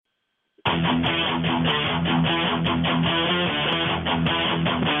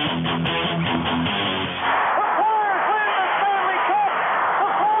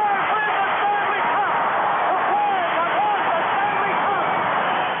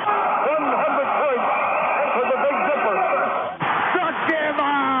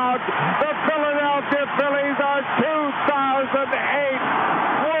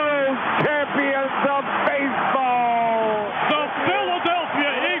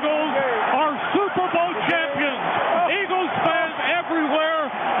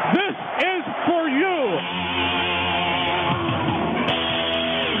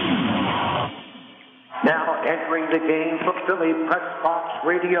The game for Philly Pressbox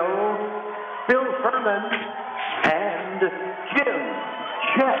Radio, Bill Furman and Jim,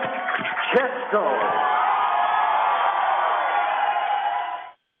 Chet, Chesko.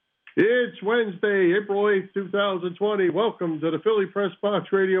 It's Wednesday, April 8th, 2020. Welcome to the Philly Pressbox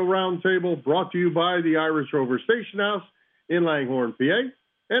Radio Roundtable, brought to you by the Irish Rover Station House in Langhorne, PA,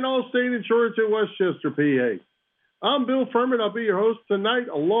 and Allstate Insurance in Westchester, PA. I'm Bill Furman. I'll be your host tonight,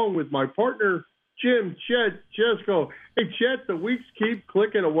 along with my partner, Jim, Chet, Chesko. Hey, Chet, the weeks keep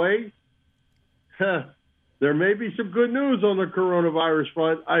clicking away. There may be some good news on the coronavirus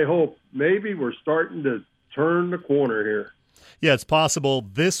front, I hope. Maybe we're starting to turn the corner here. Yeah, it's possible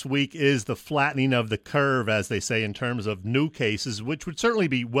this week is the flattening of the curve, as they say, in terms of new cases, which would certainly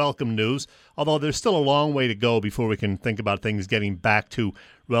be welcome news, although there's still a long way to go before we can think about things getting back to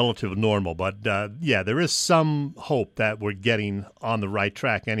relative normal. But, yeah, there is some hope that we're getting on the right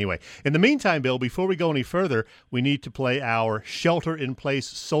track anyway. In the meantime, Bill, before we go any further, we need to play our shelter-in-place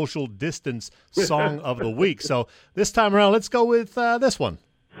social distance song of the week. So this time around, let's go with this one.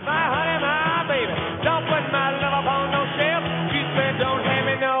 My honey, my baby, don't put my love upon no shelf. She said don't hand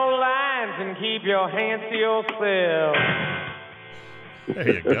me no lines and keep your hands to yourself. There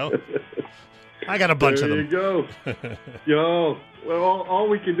you go. I got a bunch of them. There you go. Yo, well, all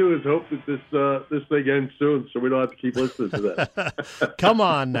we can do is hope that this thing ends soon, so we don't have to keep listening to that. Come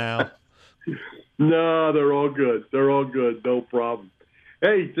on now. No, they're all good. They're all good. No problem.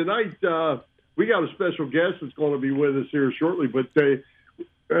 Hey, tonight we got a special guest that's going to be with us here shortly, but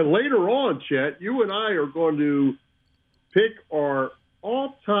later on, Chet, you and I are going to pick our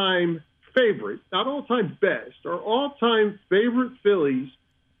all-time favorite, not all-time best, our all-time favorite Phillies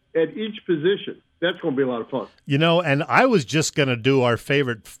at each position. That's going to be a lot of fun. You know, and I was just going to do our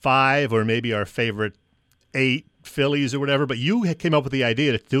favorite 5 or maybe our favorite 8 Phillies or whatever, but you came up with the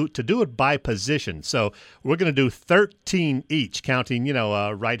idea to do it by position. So we're going to do 13 each, counting,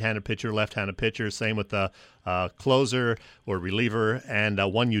 right-handed pitcher, left-handed pitcher, same with the closer or reliever, and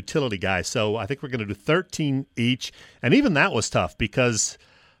one utility guy. So I think we're going to do 13 each, and even that was tough because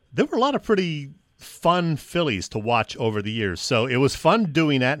there were a lot of pretty fun Phillies to watch over the years. So it was fun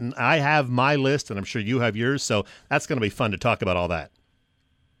doing that, and I have my list, and I'm sure you have yours, so that's going to be fun to talk about all that.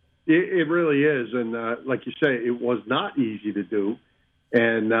 It really is, and like you say, it was not easy to do,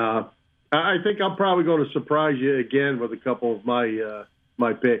 and I think I'm probably going to surprise you again with a couple of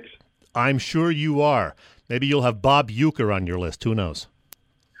my picks. I'm sure you are. Maybe you'll have Bob Uecker on your list. Who knows?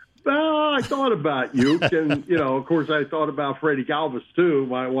 Well, I thought about Ueck, and of course, I thought about Freddie Galvis too,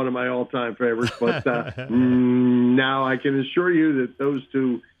 one of my all-time favorites. But now I can assure you that those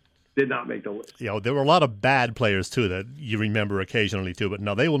two did not make the list. There were a lot of bad players too that you remember occasionally too, but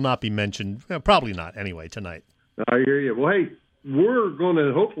no, they will not be mentioned. Probably not anyway tonight. I hear you. Well, hey, we're going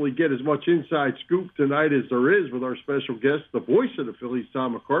to hopefully get as much inside scoop tonight as there is with our special guest, the voice of the Phillies,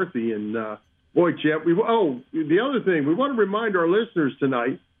 Tom McCarthy, and boy, Chet. The other thing we want to remind our listeners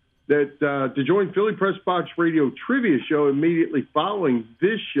tonight that to join Philly Pressbox Radio Trivia Show immediately following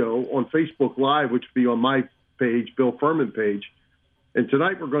this show on Facebook Live, which will be on my page, Bill Furman page. And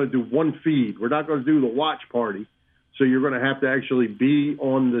tonight we're going to do one feed. We're not going to do the watch party. So you're going to have to actually be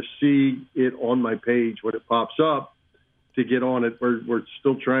on the see it on my page when it pops up to get on it. We're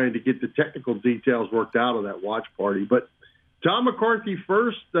still trying to get the technical details worked out of that watch party. But Tom McCarthy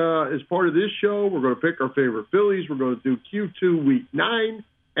first as part of this show. We're going to pick our favorite Phillies. We're going to do Q2 Week 9.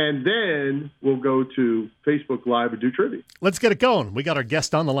 And then we'll go to Facebook Live and do trivia. Let's get it going. We got our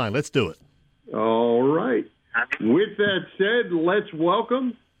guest on the line. Let's do it. All right. With that said, let's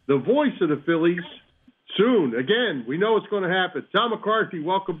welcome the voice of the Phillies soon. Again, we know it's going to happen. Tom McCarthy,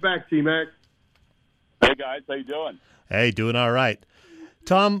 welcome back, T-Mac. Hey, guys. How you doing? Hey, doing all right.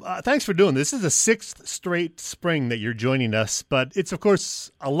 Tom, thanks for doing this. This is the 6th straight spring that you're joining us, but it's, of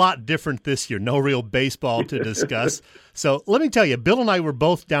course, a lot different this year. No real baseball to discuss. So let me tell you, Bill and I were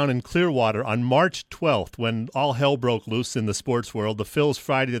both down in Clearwater on March 12th when all hell broke loose in the sports world. The Phils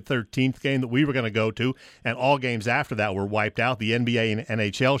Friday the 13th game that we were going to go to, and all games after that were wiped out. The NBA and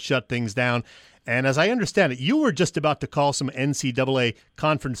NHL shut things down. And as I understand it, you were just about to call some NCAA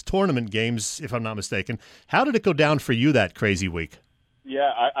conference tournament games, if I'm not mistaken. How did it go down for you that crazy week?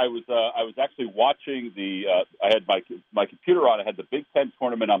 Yeah, I was actually watching I had my computer on. I had the Big Ten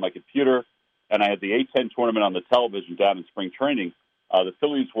tournament on my computer, and I had the A-10 tournament on the television down in spring training. The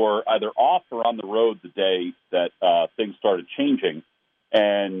Phillies were either off or on the road the day that things started changing,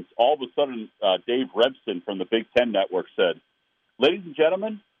 and all of a sudden, Dave Rebson from the Big Ten Network said, "Ladies and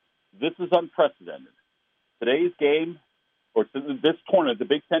gentlemen, this is unprecedented. Today's game, or this tournament, the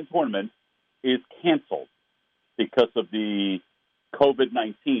Big Ten tournament, is canceled because of the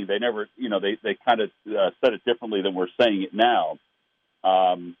COVID-19. They never, they kind of said it differently than we're saying it now.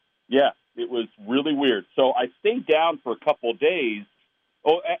 Yeah, it was really weird. So I stayed down for a couple of days.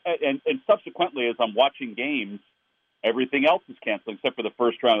 Oh, and subsequently, as I'm watching games, everything else is canceled except for the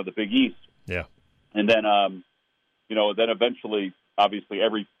first round of the Big East. Yeah. And then, then eventually, obviously,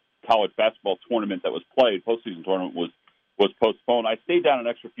 every college basketball tournament that was played, postseason tournament, was postponed. I stayed down an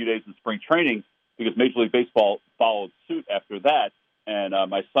extra few days in spring training because Major League Baseball followed suit after that, and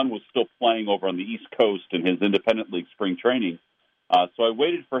my son was still playing over on the East Coast in his independent league spring training. So I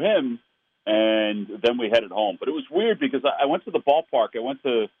waited for him, and then we headed home. But it was weird because I went to the ballpark. I went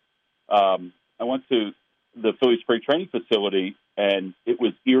to the Philly spring training facility, and it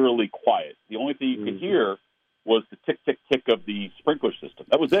was eerily quiet. The only thing you could hear was the tick, tick, tick of the sprinkler system.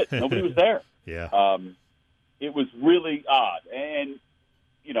 That was it. Nobody was there. Yeah. It was really odd. And,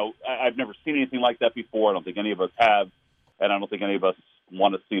 I've never seen anything like that before. I don't think any of us have, and I don't think any of us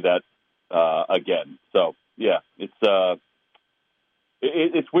want to see that again. So, yeah, it's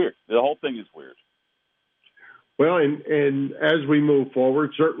weird. The whole thing is weird. Well, and as we move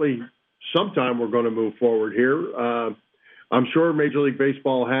forward, certainly sometime we're going to move forward here. I'm sure Major League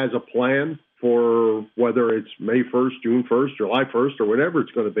Baseball has a plan for whether it's May 1st, June 1st, July 1st, or whatever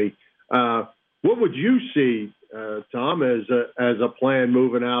it's going to be. What would you see, Tom, as a plan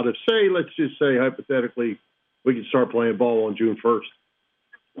moving out? If, let's just say hypothetically, we could start playing ball on June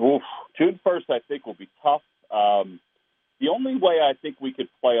 1st. Oof. June 1st, I think, will be tough. The only way I think we could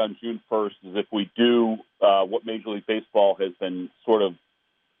play on June 1st is if we do what Major League Baseball has been sort of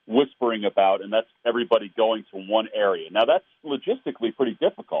whispering about, and that's everybody going to one area. Now, that's logistically pretty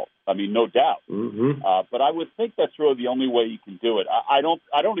difficult. I mean, no doubt. Mm-hmm. But I would think that's really the only way you can do it. I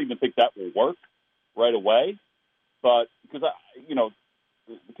don't even think that will work right away. But because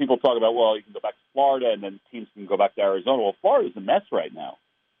people talk about, well, you can go back to Florida and then teams can go back to Arizona. Well, Florida's a mess right now.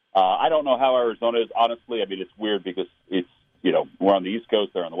 I don't know how Arizona is, honestly. I mean, it's weird because it's, we're on the East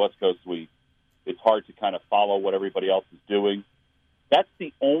Coast, they're on the West Coast. It's hard to kind of follow what everybody else is doing. That's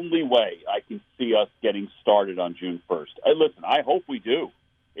the only way I can see us getting started on June 1st. Listen, I hope we do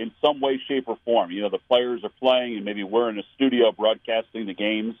in some way, shape, or form. The players are playing and maybe we're in a studio broadcasting the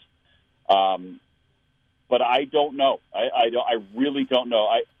games. But I don't know. I really don't know.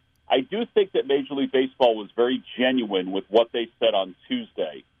 I do think that Major League Baseball was very genuine with what they said on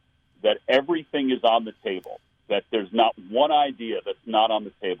Tuesday, that everything is on the table, that there's not one idea that's not on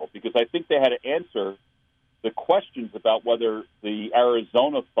the table, because I think they had to answer the questions about whether the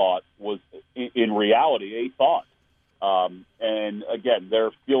Arizona thought was in reality a thought. And again,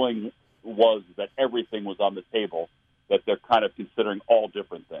 their feeling was that everything was on the table, that they're kind of considering all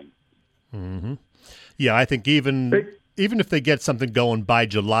different things. Mm-hmm. Yeah, I think even if they get something going by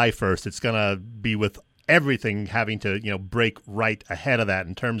July 1st, it's going to be with everything having to, break right ahead of that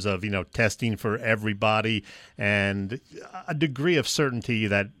in terms of, testing for everybody and a degree of certainty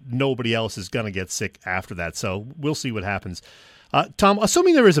that nobody else is going to get sick after that. So we'll see what happens. Tom,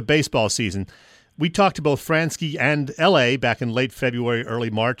 assuming there is a baseball season, we talked to both Fransky and L.A. back in late February, early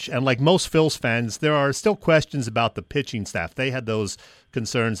March, and like most Phils fans, there are still questions about the pitching staff. They had those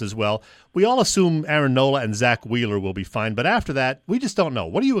concerns as well. We all assume Aaron Nola and Zach Wheeler will be fine, but after that, we just don't know.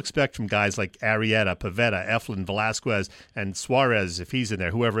 What do you expect from guys like Arrieta, Pivetta, Eflin, Velasquez, and Suarez, if he's in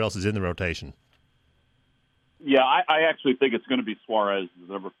there, whoever else is in the rotation? Yeah, I actually think it's going to be Suarez,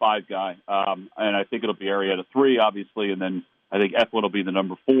 the number 5 guy, and I think it'll be Arrieta 3, obviously, and then I think Eflin will be the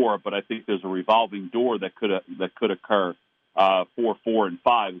number 4, but I think there's a revolving door that could occur 4, 4, and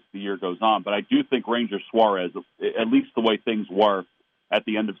 5 as the year goes on. But I do think Ranger Suarez, at least the way things were at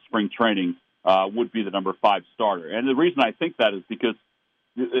the end of spring training, would be the number 5 starter. And the reason I think that is because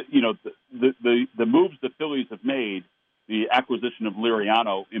the moves the Phillies have made the acquisition of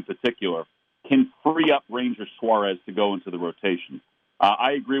Liriano in particular, can free up Ranger Suarez to go into the rotation.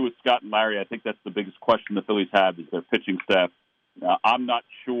 I agree with Scott and Larry. I think that's the biggest question the Phillies have is their pitching staff. I'm not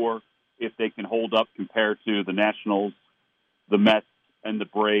sure if they can hold up compared to the Nationals, the Mets, and the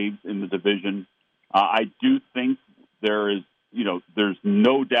Braves in the division. I do think there's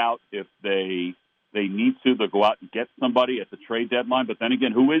no doubt if they need to, they'll go out and get somebody at the trade deadline. But then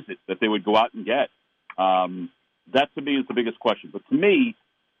again, who is it that they would go out and get? That to me is the biggest question. But to me,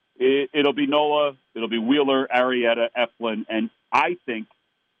 it'll be Nola, it'll be Wheeler, Arrieta, Eflin, and I think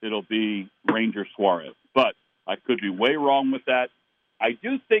it'll be Ranger Suarez. But I could be way wrong with that. I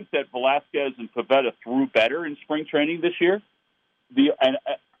do think that Velasquez and Pivetta threw better in spring training this year. And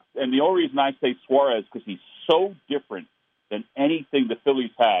the only reason I say Suarez because he's so different than anything the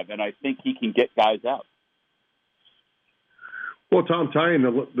Phillies have, and I think he can get guys out. Well, Tom, tying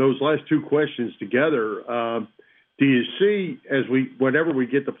those last two questions together, do you see whenever we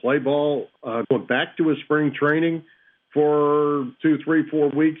get the play ball going back to a spring training for 2, 3, 4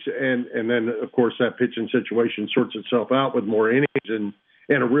 weeks, and then of course that pitching situation sorts itself out with more innings and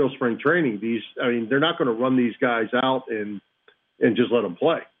a real spring training? They're not going to run these guys out and just let them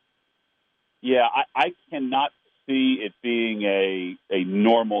play. Yeah, I cannot see it being a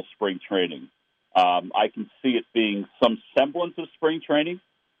normal spring training. I can see it being some semblance of spring training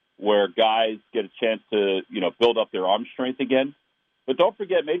where guys get a chance to, build up their arm strength again. But don't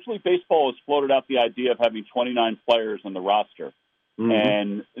forget, Major League Baseball has floated out the idea of having 29 players on the roster,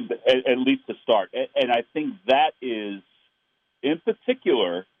 and at least to start. And I think that is, in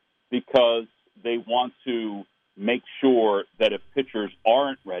particular, because they want to make sure that if pitchers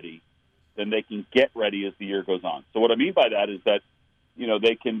aren't ready, then they can get ready as the year goes on. So what I mean by that is that,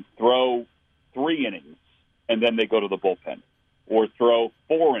 they can throw 3 innings and then they go to the bullpen, or throw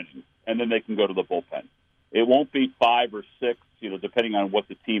 4 innings and then they can go to the bullpen. It won't be 5 or 6, depending on what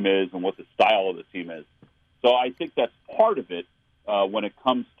the team is and what the style of the team is. So I think that's part of it when it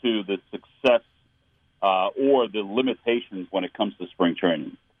comes to the success or the limitations when it comes to spring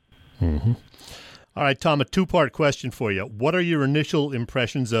training. Mm-hmm. All right, Tom, a 2-part question for you. What are your initial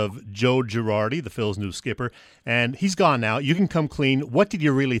impressions of Joe Girardi, the Phil's new skipper? And he's gone now. You can come clean. What did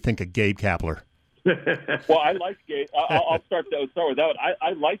you really think of Gabe Kapler? Well, I like Gabe. I'll start with that.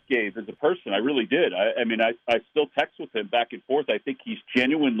 I like Gabe as a person. I really did. I still text with him back and forth. I think he's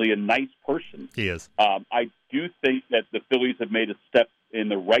genuinely a nice person. He is. I do think that the Phillies have made a step in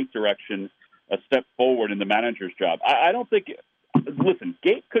the right direction, a step forward in the manager's job. I don't think – listen,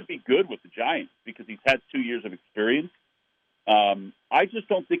 Gabe could be good with the Giants because he's had 2 years of experience. I just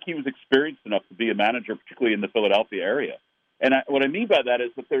don't think he was experienced enough to be a manager, particularly in the Philadelphia area. And what I mean by that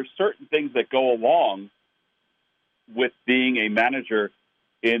is that there's certain things that go along with being a manager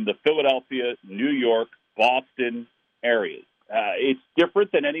in the Philadelphia, New York, Boston areas. It's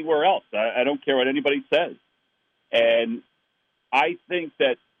different than anywhere else. I don't care what anybody says. And I think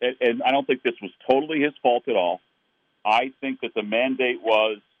that, and I don't think this was totally his fault at all, I think that the mandate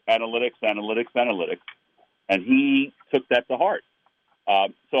was analytics, and he took that to heart.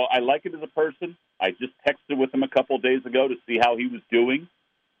 So I like him as a person. I just texted with him a couple of days ago to see how he was doing,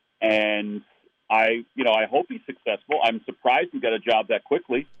 and I hope he's successful. I'm surprised he got a job that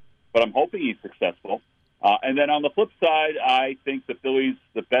quickly, but I'm hoping he's successful. And then on the flip side, I think the Phillies,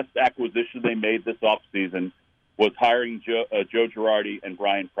 the best acquisition they made this offseason was hiring Joe Girardi and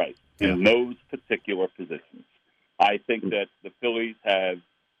Brian Price in those particular positions. I think that the Phillies have,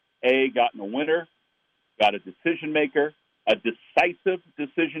 gotten a winner, got a decision-maker, a decisive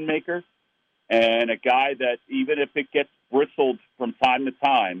decision-maker, and a guy that, even if it gets bristled from time to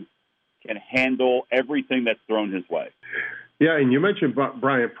time, can handle everything that's thrown his way. Yeah, and you mentioned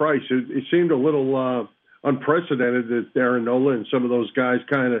Brian Price. It seemed a little unprecedented that Aaron Nola and some of those guys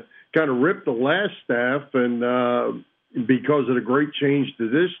kind of ripped the last staff, and because of the great change to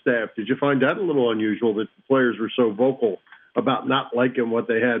this staff. Did you find that a little unusual that the players were so vocal about not liking what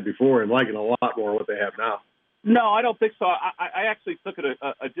they had before and liking a lot more what they have now? No, I don't think so. I actually took it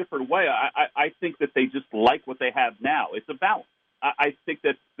a different way. I think that they just like what they have now. It's a balance. I think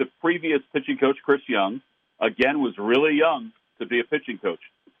that the previous pitching coach, Chris Young, again, was really young to be a pitching coach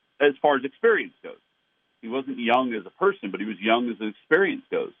as far as experience goes. He wasn't young as a person, but he was young as experience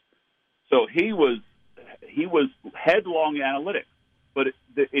goes. So he was headlong analytics. But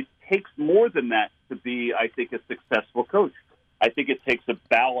it takes more than that to be, I think, a successful coach. I think it takes a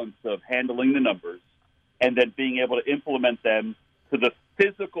balance of handling the numbers and then being able to implement them to the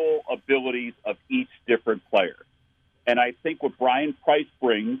physical abilities of each different player. And I think what Brian Price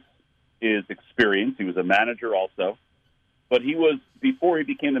brings is experience. He was a manager also. But he was, before he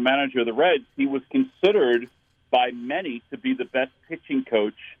became the manager of the Reds, he was considered by many to be the best pitching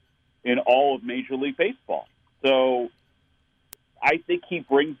coach in all of Major League Baseball. So I think he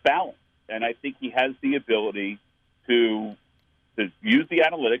brings balance, and I think he has the ability to use the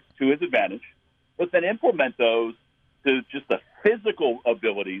analytics to his advantage, but then implement those to just the physical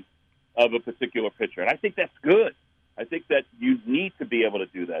abilities of a particular pitcher. And I think that's good. I think that you need to be able to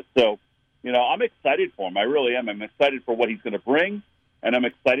do that. So, I'm excited for him. I really am. I'm excited for what he's going to bring, and I'm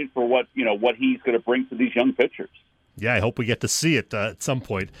excited for what he's going to bring to these young pitchers. Yeah, I hope we get to see it at some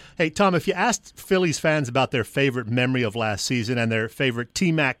point. Hey, Tom, if you asked Phillies fans about their favorite memory of last season and their favorite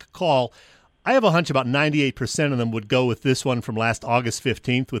T-Mac call, I have a hunch about 98% of them would go with this one from last August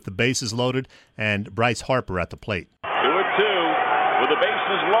 15th with the bases loaded and Bryce Harper at the plate. 2-2 with the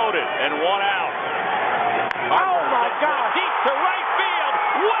bases loaded and one out. Oh, my God. Deep to right field.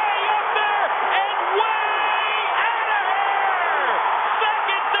 Way up there and way out of here.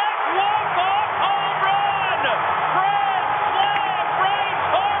 Second deck walk-off home run. Grand slam, Bryce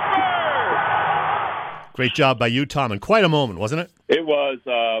Harper. Great job by you, Tom, and quite a moment, wasn't it? It was,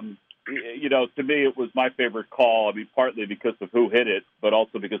 to me, it was my favorite call. I mean, partly because of who hit it, but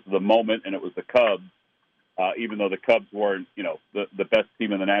also because of the moment, and it was the Cubs. Even though the Cubs weren't, the best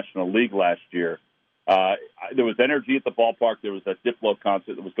team in the National League last year. There was energy at the ballpark. There was that Diplo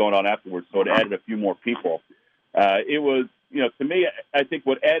concert that was going on afterwards, so it added a few more people. It was, to me, I think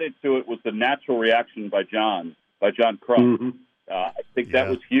what added to it was the natural reaction by John Kruk. Mm-hmm. I think that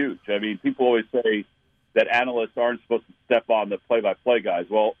was huge. I mean, people always say that analysts aren't supposed to step on the play-by-play guys.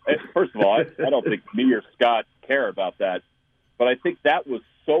 Well, first of all, I don't think me or Scott care about that, but I think that was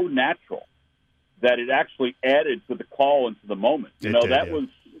so natural that it actually added to the call and to the moment. That was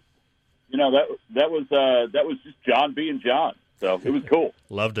just John being John. So it was cool.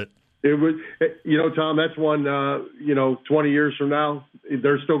 Loved it. It was, Tom, that's one, 20 years from now,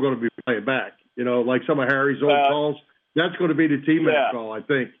 they're still going to be playing back. Like some of Harry's old calls, that's going to be the T-Mac call, I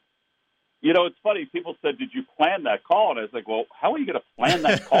think. It's funny. People said, "Did you plan that call?" And I was like, "Well, how are you going to plan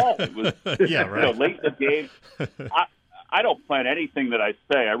that call?" It was late in the game. I don't plan anything that I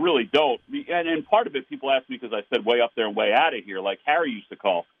say. I really don't. And part of it, people ask me because I said way up there and way out of here, like Harry used to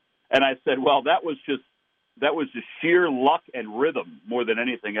call. And I said, well, that was just sheer luck and rhythm more than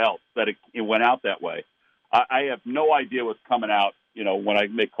anything else that it went out that way. I have no idea what's coming out. When I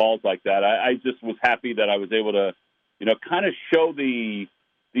make calls like that, I just was happy that I was able to, kind of show the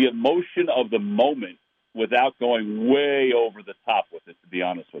emotion of the moment without going way over the top with it, to be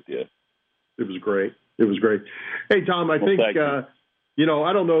honest with you. It was great. Hey, Tom, I think, I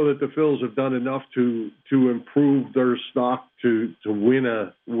don't know that the Phils have done enough to improve their stock to win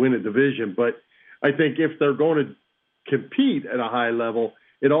a division, but I think if they're going to compete at a high level,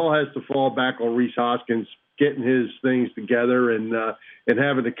 it all has to fall back on Rhys Hoskins getting his things together and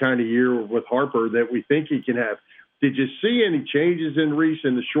having the kind of year with Harper that we think he can have. Did you see any changes in Rhys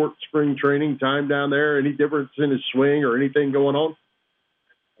in the short spring training time down there? Any difference in his swing or anything going on?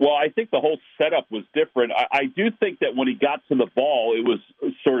 Well, I think the whole setup was different. I do think that when he got to the ball, it was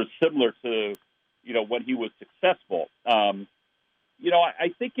sort of similar to, when he was successful. I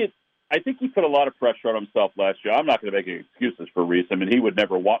think he put a lot of pressure on himself last year. I'm not going to make any excuses for Rhys. I mean, he would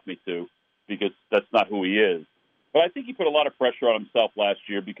never want me to because that's not who he is. But I think he put a lot of pressure on himself last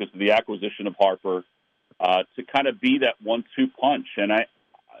year because of the acquisition of Harper to kind of be that 1-2 punch. And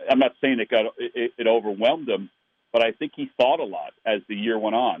I'm not saying it overwhelmed him, but I think he thought a lot as the year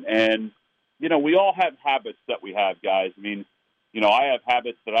went on. And, we all have habits that we have, guys. I mean, I have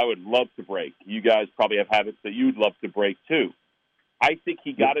habits that I would love to break. You guys probably have habits that you'd love to break too. I think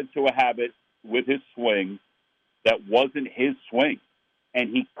he got into a habit with his swing that wasn't his swing, and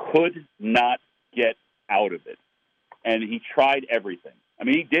he could not get out of it. And he tried everything. I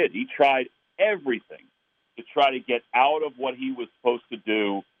mean, he did. He tried everything to try to get out of what he was supposed to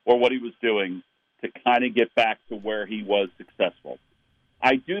do or what he was doing to kind of get back to where he was successful.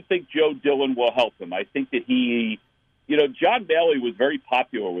 I do think Joe Dillon will help him. I think that John Bailey was very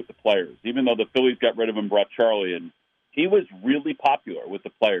popular with the players, even though the Phillies got rid of him, brought Charlie in. He was really popular with the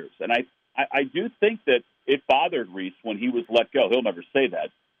players. And I do think that it bothered Rhys when he was let go. He'll never say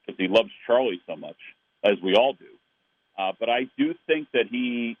that because he loves Charlie so much, as we all do. But I do think that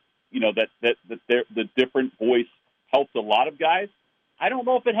the different voice helped a lot of guys. I don't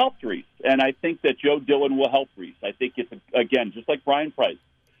know if it helped Rhys. And I think that Joe Dillon will help Rhys. I think it's, again, just like Brian Price,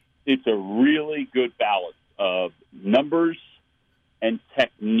 it's a really good balance of numbers and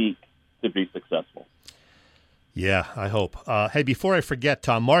technique to be successful. Yeah, I hope. Hey, before I forget,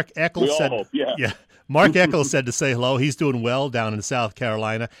 Tom, Mark Eccles we all said, hope, yeah. Mark Eccles said to say hello. He's doing well down in South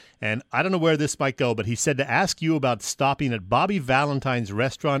Carolina. And I don't know where this might go, but he said to ask you about stopping at Bobby Valentine's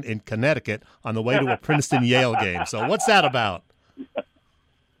restaurant in Connecticut on the way to a Princeton-Yale game. So what's that about?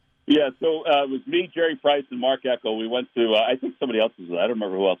 Yeah, so it was me, Jerry Price, and Mark Eckel. We went to, I think somebody else was with us. I don't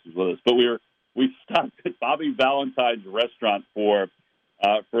remember who else was with us. But we stopped at Bobby Valentine's restaurant for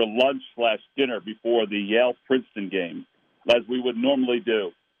lunch/dinner before the Yale-Princeton game, as we would normally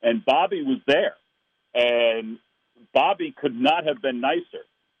do. And Bobby was there. And Bobby could not have been nicer.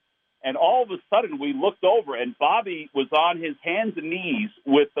 And all of a sudden, we looked over, and Bobby was on his hands and knees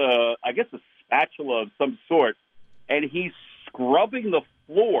with, I guess, a spatula of some sort, and he's scrubbing the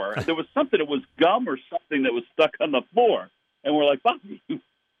floor. There was something, it was gum or something that was stuck on the floor. And we're like, Bobby,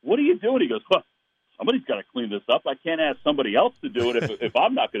 what are you doing? He goes, well, somebody's got to clean this up. I can't ask somebody else to do it if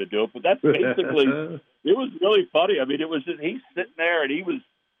I'm not going to do it. But that's basically, it was really funny. I mean, it was just, he's sitting there, and he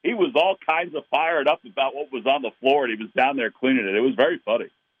was all kinds of fired up about what was on the floor, and he was down there cleaning it. It was very funny.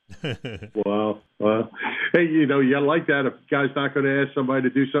 Wow. Hey, you gotta like that. If a guy's not going to ask somebody to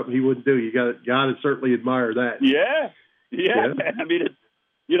do something he wouldn't do, you got to certainly admire that. Yeah. I mean,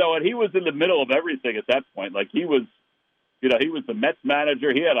 and he was in the middle of everything at that point. Like he was the Mets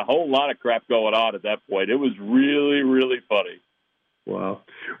manager. He had a whole lot of crap going on at that point. It was really, really funny. Wow.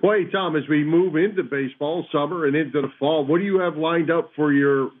 Well, hey, Tom, as we move into baseball, summer, and into the fall, what do you have lined up for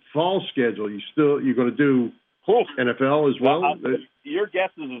your fall schedule? You're going to do NFL as well? Your guess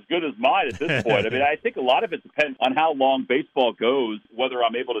is as good as mine at this point. I mean, I think a lot of it depends on how long baseball goes, whether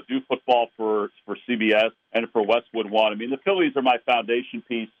I'm able to do football for CBS and for Westwood One. I mean, the Phillies are my foundation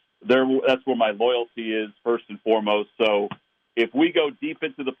piece. That's where my loyalty is, first and foremost. So if we go deep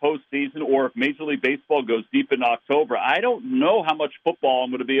into the postseason, or if Major League Baseball goes deep in October, I don't know how much football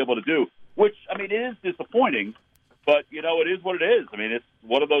I'm going to be able to do, which, I mean, it is disappointing, but, it is what it is. I mean, it's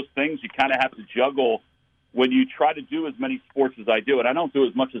one of those things you kind of have to juggle when you try to do as many sports as I do, and I don't do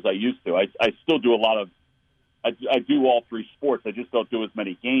as much as I used to. I still do I do all three sports. I just don't do as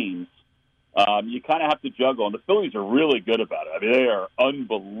many games. You kind of have to juggle, and the Phillies are really good about it. I mean, they are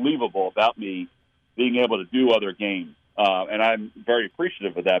unbelievable about me being able to do other games, and I'm very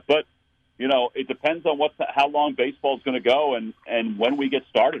appreciative of that. But, it depends on how long baseball is going to go and when we get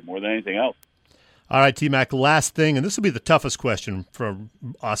started more than anything else. All right, T-Mac, last thing, and this will be the toughest question for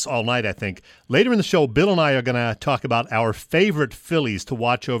us all night, I think. Later in the show, Bill and I are going to talk about our favorite Phillies to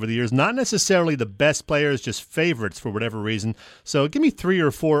watch over the years. Not necessarily the best players, just favorites for whatever reason. So give me 3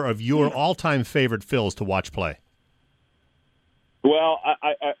 or 4 of your all-time favorite Phils to watch play. Well,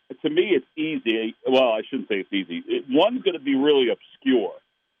 to me, it's easy. Well, I shouldn't say it's easy. One's going to be really obscure.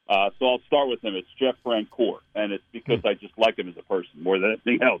 So I'll start with him. It's Jeff Francoeur, and it's because I just like him as a person more than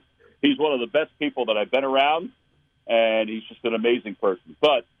anything else. He's one of the best people that I've been around, and he's just an amazing person.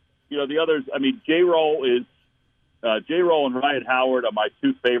 But, the others, I mean, J-Roll and Ryan Howard are my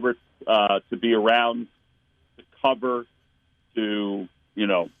 2 favorites to be around, to cover, to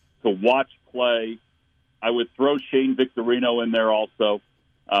watch play. I would throw Shane Victorino in there also.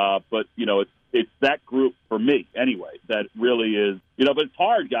 But, it's that group for me anyway that really is, but it's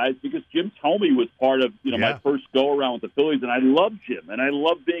hard, guys, because Jim Thome was part of, my first go-around with the Phillies, and I love Jim, and I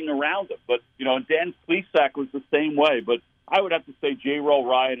love being around him. But, and Dan Plesac was the same way. But I would have to say J-Roll,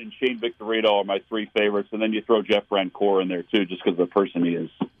 Ryan, and Shane Victorino are my 3 favorites, and then you throw Jeff Francoeur in there, too, just because of the person he is.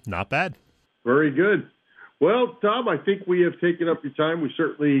 Not bad. Very good. Well, Tom, I think we have taken up your time. We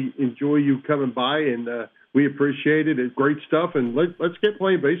certainly enjoy you coming by, and we appreciate it. It's great stuff, and let's get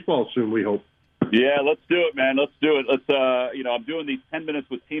playing baseball soon, we hope. Yeah, let's do it, man. Let's do it. Let's. I'm doing these 10 minutes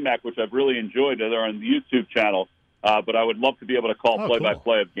with T-Mac, which I've really enjoyed. They're on the YouTube channel, but I would love to be able to call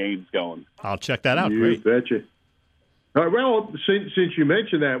play-by-play of games going. I'll check that out. You betcha. All right, well, since you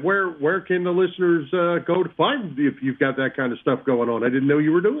mentioned that, where can the listeners go to find if you've got that kind of stuff going on? I didn't know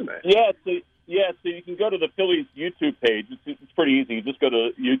you were doing that. Yeah, so you can go to the Phillies YouTube page. It's pretty easy. You just go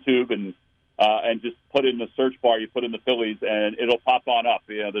to YouTube and just put in the search bar, you put in the Phillies, and it'll pop on up.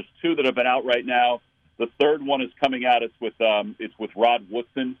 There's 2 that have been out right now. The third one is coming out. It's with Rod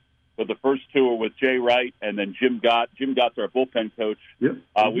Woodson. But the first 2 are with Jay Wright and then Jim Gott. Jim Gott's our bullpen coach. Yep.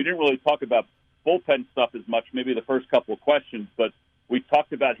 We didn't really talk about bullpen stuff as much, maybe the first couple of questions, but we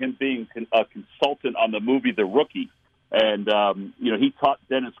talked about him being a consultant on the movie The Rookie. And, he taught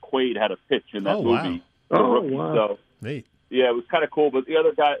Dennis Quaid how to pitch in that movie. Wow. The Rookie. Wow. So, neat. Yeah, it was kind of cool. But the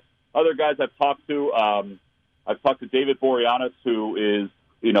other guys I've talked to, I've talked to David Boreanaz, who is,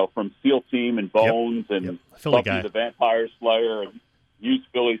 from SEAL Team and Bones and Buffy the Vampire Slayer, and huge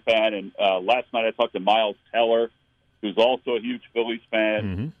Phillies fan. And last night I talked to Miles Teller, who's also a huge Phillies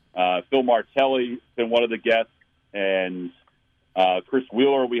fan. Mm-hmm. Phil Martelli has been one of the guests, and Chris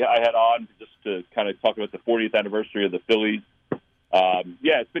Wheeler I had on just to kind of talk about the 40th anniversary of the Phillies.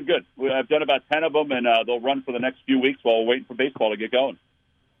 Yeah, it's been good. I've done about 10 of them, and they'll run for the next few weeks while we're waiting for baseball to get going.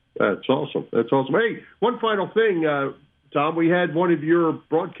 That's awesome. Hey, one final thing, Tom. We had one of your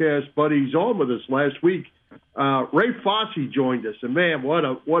broadcast buddies on with us last week. Ray Fosse joined us, and man, what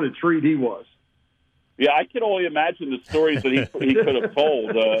a treat he was. Yeah, I can only imagine the stories that he could have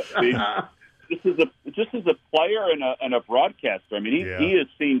told. Just as a player and a broadcaster, I mean, he has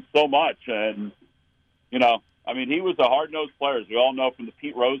seen so much, and I mean, he was a hard-nosed player, as we all know from the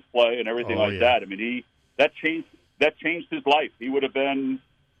Pete Rose play and everything that. I mean, that changed his life. He would have been,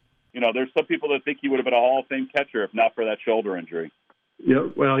 there's some people that think he would have been a Hall of Fame catcher if not for that shoulder injury. Yeah,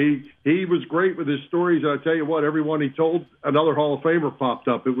 well, he was great with his stories. I tell you what, everyone he told, another Hall of Famer popped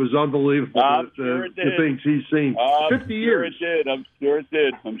up. It was unbelievable. The things he's seen. 50 years. I'm sure it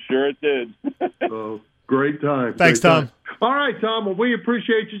did. So great time. Thanks, Tom. All right, Tom. Well, we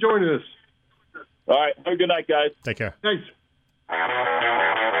appreciate you joining us. All right. Have a good night, guys. Take care. Thanks.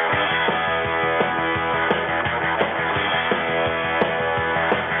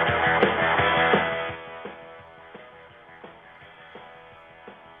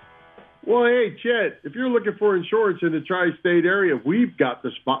 Well, hey, Chet, if you're looking for insurance in the tri-state area, we've got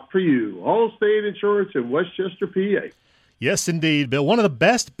the spot for you. Allstate Insurance in Westchester, PA. Yes, indeed, Bill. One of the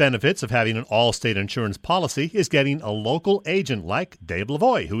best benefits of having an Allstate insurance policy is getting a local agent like Dave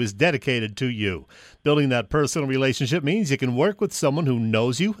Lavoie, who is dedicated to you. Building that personal relationship means you can work with someone who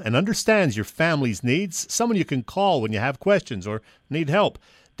knows you and understands your family's needs, someone you can call when you have questions or need help.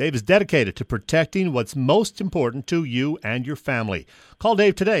 Dave is dedicated to protecting what's most important to you and your family. Call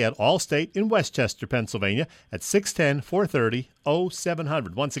Dave today at Allstate in Westchester, Pennsylvania at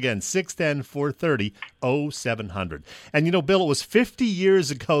 610-430-0700. Once again, 610-430-0700. And Bill, it was 50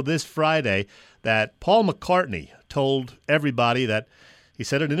 years ago this Friday that Paul McCartney told everybody that, he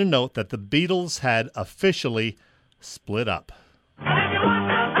said it in a note, that the Beatles had officially split up.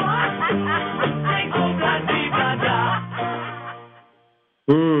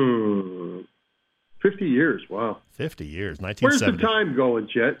 50 years, wow. 50 years, 1970. Where's the time going,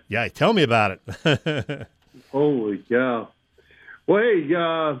 Chet? Yeah, tell me about it. Holy cow. Well, hey,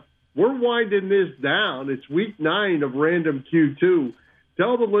 we're winding this down. It's week 9 of Random Q2.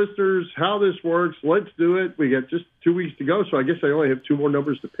 Tell the listeners how this works. Let's do it. We got just 2 weeks to go, so I guess I only have 2 more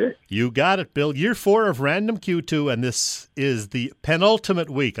numbers to pick. You got it, Bill. Year 4 of Random Q2, and this is the penultimate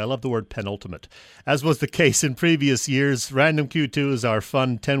week. I love the word penultimate. As was the case in previous years, Random Q2 is our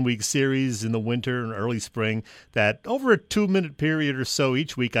fun 10-week series in the winter and early spring that over a 2-minute period or so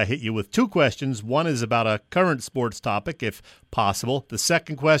each week I hit you with 2 questions. One is about a current sports topic, if possible. The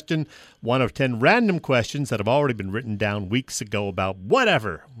second question, one of 10 random questions that have already been written down weeks ago about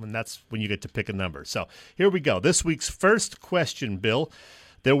whatever, and that's when you get to pick a number. So here we go. This week's first question, Bill.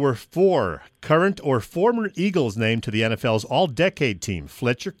 There were 4 current or former Eagles named to the NFL's all-decade team: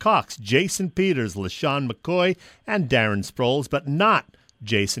 Fletcher Cox, Jason Peters, LaShawn McCoy, and Darren Sproles, but not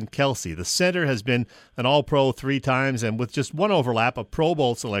Jason Kelce. The center has been an All-Pro 3 times and with just one overlap, a Pro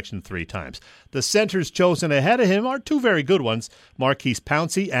Bowl selection 3 times. The centers chosen ahead of him are 2 very good ones, Marquise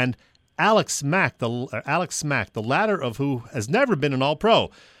Pouncey and Alex Mack, the latter of who has never been an All-Pro.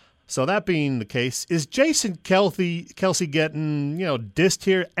 So that being the case, is Jason Kelce getting, dissed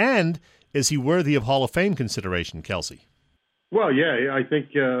here, and is he worthy of Hall of Fame consideration, Kelce? Well, yeah, I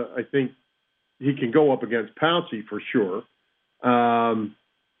think he can go up against Pouncey for sure.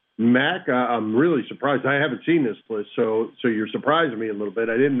 Mac, I'm really surprised. I haven't seen this list, so you're surprising me a little bit.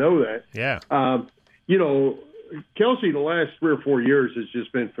 I didn't know that. Yeah. Kelce the last 3 or 4 years has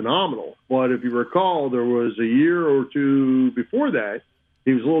just been phenomenal. But if you recall, there was a year or 2 before that,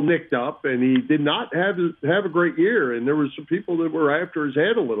 he was a little nicked up, and he did not have a great year. And there were some people that were after his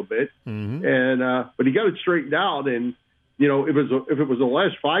head a little bit, but he got it straightened out. And if it was a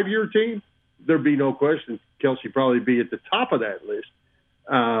last 5-year team, there'd be no question Kelce probably be at the top of that list.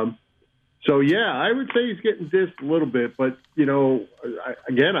 So yeah, I would say he's getting dissed a little bit, but I don't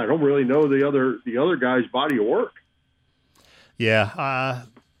really know the other guy's body of work. Yeah,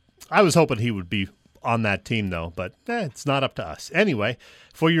 I was hoping he would be on that team, though, but it's not up to us. Anyway,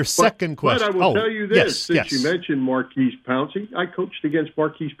 for your second question. But I will tell you this, since you mentioned Marquise Pouncey, I coached against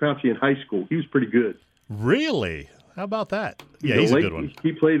Marquise Pouncey in high school. He was pretty good. Really? How about that? Yeah, he's a good one.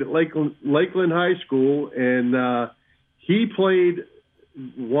 He played at Lakeland High School, and he played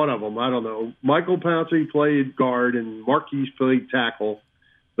one of them. I don't know. Michael Pouncey played guard, and Marquise played tackle.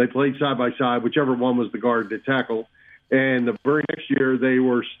 They played side by side, whichever one was the guard to tackle. And the very next year, they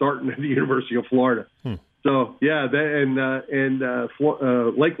were starting at the University of Florida. So, yeah, Lakeland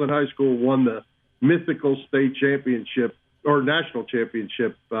High School won the mythical state championship or national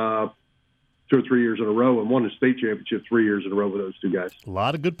championship 2 or 3 years in a row, and won a state championship 3 years in a row with those two guys. A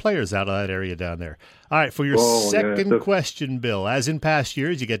lot of good players out of that area down there. All right, for your second question, Bill, as in past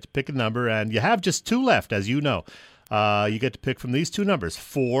years, you get to pick a number, and you have just 2 left, as you know. You get to pick from these 2 numbers,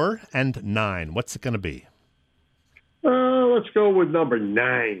 4 and 9. What's it going to be? Let's go with number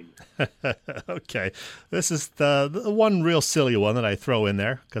 9. Okay. This is the one real silly one that I throw in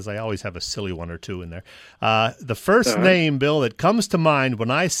there, because I always have a silly one or two in there. The first name, Bill, that comes to mind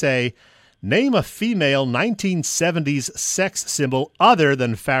when I say, name a female 1970s sex symbol other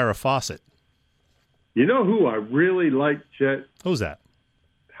than Farrah Fawcett. You know who I really like, Chet? Who's that?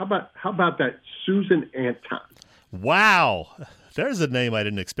 How about that Susan Anton? Wow. There's a name I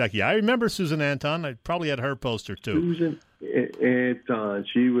didn't expect. Yeah, I remember Susan Anton. I probably had her poster, too. Susan Anton.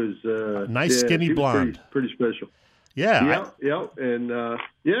 She was... nice, skinny blonde. Pretty special. Yeah. Yep. And,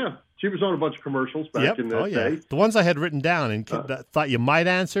 she was on a bunch of commercials back in the day. The ones I had written down and thought you might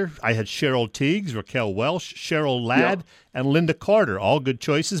answer, I had Cheryl Teagues, Raquel Welch, Cheryl Ladd, and Linda Carter. All good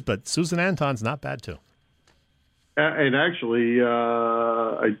choices, but Susan Anton's not bad, too. And actually,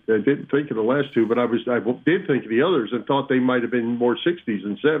 I didn't think of the last 2, but I did think of the others and thought they might have been more 60s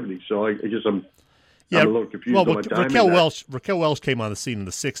and 70s. So I guess I'm a little confused on my time. Raquel Welch came on the scene in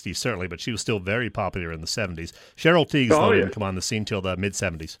the 60s, certainly, but she was still very popular in the 70s. Cheryl Teagues didn't come on the scene till the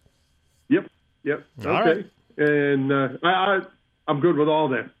mid-70s. Yep. All okay. Right. And I'm good with all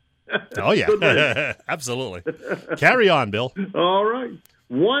that. Oh, yeah. Absolutely. Carry on, Bill. All right.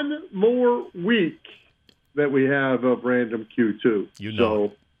 One more week that we have of Random Q2.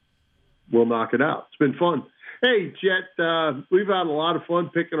 So we'll knock it out. It's been fun. Hey, Chet, we've had a lot of fun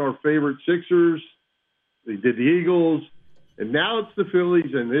picking our favorite Sixers. We did the Eagles, and now it's the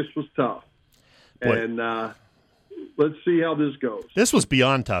Phillies, and this was tough. Boy. And let's see how this goes. This was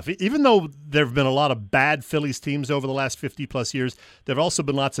beyond tough. Even though there have been a lot of bad Phillies teams over the last 50-plus years, there have also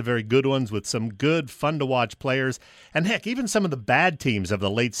been lots of very good ones with some good, fun-to-watch players. And, heck, even some of the bad teams of the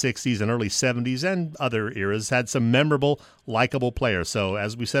late 60s and early 70s and other eras had some memorable, likable players. So,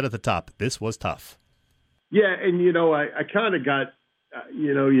 as we said at the top, this was tough. Yeah, and, I kind of got,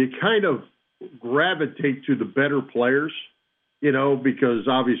 you kind of gravitate to the better players, because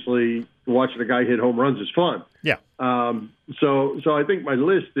obviously watching a guy hit home runs is fun. Yeah. So I think my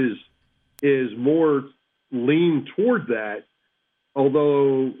list is more lean toward that,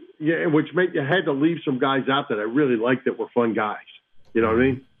 although, which meant you had to leave some guys out that I really liked that were fun guys. You know what I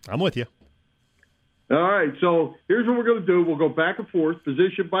mean? I'm with you. All right, so here's what we're going to do. We'll go back and forth,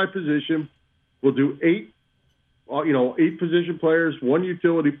 position by position. We'll do 8 position players, 1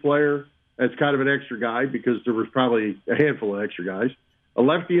 utility player. That's kind of an extra guy because there was probably a handful of extra guys. A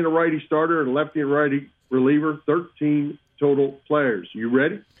lefty and a righty starter and a lefty and righty reliever, 13 total players. You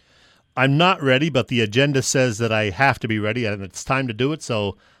ready? I'm not ready, but the agenda says that I have to be ready, and it's time to do it,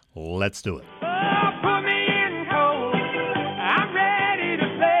 so let's do it. Put me in cold. I'm ready to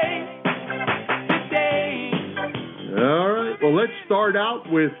play today. All right. Well, let's start out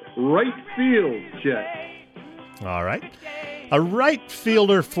with right field, Chet. All right. A right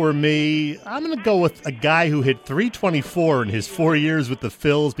fielder for me, I'm going to go with a guy who hit .324 in his 4 years with the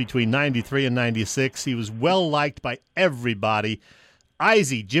Phils between 93 and 96. He was well-liked by everybody.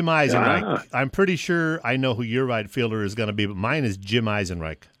 Jim Eisenreich. I'm pretty sure I know who your right fielder is going to be, but mine is Jim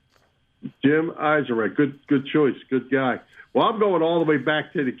Eisenreich. Jim Eisenreich. Good choice. Good guy. Well, I'm going all the way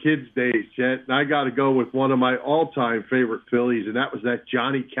back to the kids' days, Chet, and I got to go with one of my all-time favorite Phillies, and that was that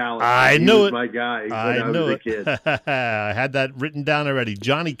Johnny Callison. I knew it. My guy when I was a kid. I had that written down already.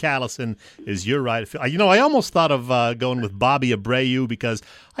 Johnny Callison is your right fielder. I almost thought of going with Bobby Abreu because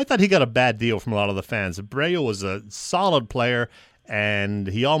I thought he got a bad deal from a lot of the fans. Abreu was a solid player, and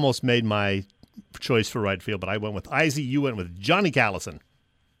he almost made my choice for right field, but I went with Izzy. You went with Johnny Callison.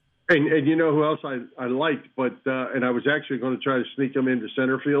 And you know who else I liked, but and I was actually going to try to sneak him into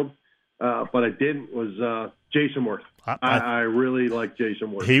center field, but I didn't, was Jason Worth. I really like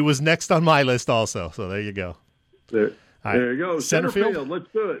Jason Worth. He was next on my list also, so there you go. There you go. Center field, let's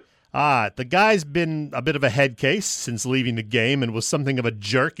do it. The guy's been a bit of a head case since leaving the game and was something of a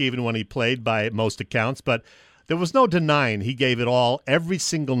jerk even when he played by most accounts, but there was no denying he gave it all every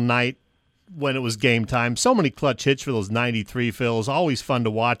single night when it was game time. So many clutch hits for those 93 Phils. Always fun to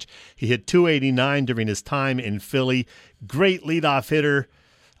watch. He hit .289 during his time in Philly. Great leadoff hitter,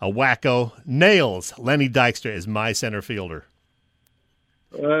 a wacko. Nails. Lenny Dykstra is my center fielder.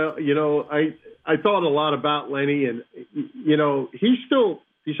 I thought a lot about Lenny, and, he's still,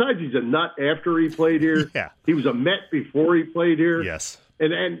 besides he's a nut after he played here, he was a Met before he played here. Yes.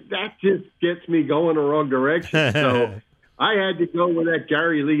 And that just gets me going the wrong direction. So I had to go with that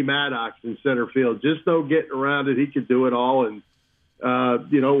Gary Lee Maddox in center field. Just no getting around it. He could do it all. And,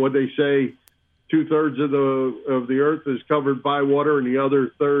 what they say, 2/3 of the earth is covered by water and the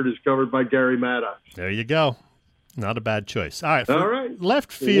other third is covered by Gary Maddox. There you go. Not a bad choice. All right. All right.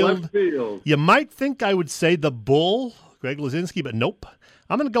 Left field. Left field. You might think I would say the Bull, Greg Luzinski, but nope.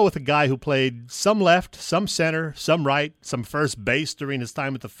 I'm going to go with a guy who played some left, some center, some right, some first base during his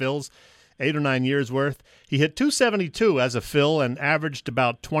time with the Phils, 8 or 9 years worth. He hit .272 as a Phil and averaged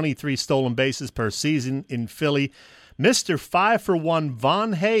about 23 stolen bases per season in Philly. Mr. 5-for-1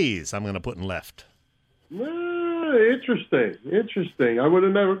 Von Hayes, I'm going to put in left. Interesting. I would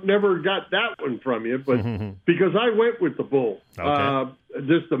have never got that one from you, but because I went with the Bull. Okay.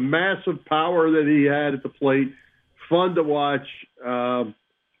 Just the massive power that he had at the plate, fun to watch. I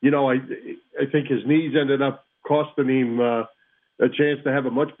think his knees ended up costing him a chance to have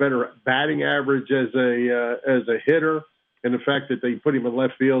a much better batting average as a hitter, and the fact that they put him in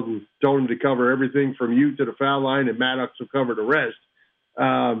left field and told him to cover everything from you to the foul line, and Maddox will cover the rest.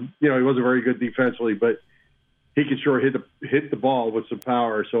 He wasn't very good defensively, but he could sure hit the ball with some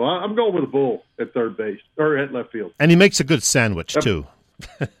power. So I'm going with the Bull at third base or at left field. And he makes a good sandwich, too.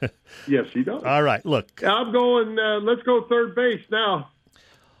 Yes, he does. All right, look. I'm going, let's go third base now.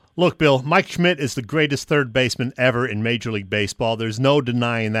 Look, Bill, Mike Schmidt is the greatest third baseman ever in Major League Baseball. There's no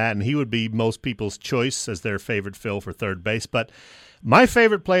denying that, and he would be most people's choice as their favorite Phil for third base. But my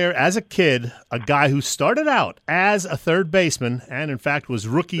favorite player as a kid, a guy who started out as a third baseman and, in fact, was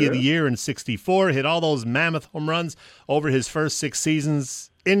Rookie of the Year in '64, hit all those mammoth home runs over his first 6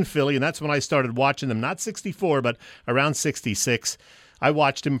 seasons in Philly, and that's when I started watching them, not '64, but around '66. I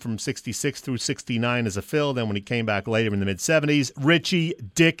watched him from '66 through '69 as a Phil. Then when he came back later in the mid-'70s, Richie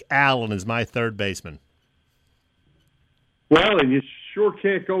Dick Allen is my third baseman. Well, and you sure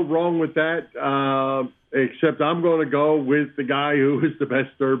can't go wrong with that, except I'm going to go with the guy who is the best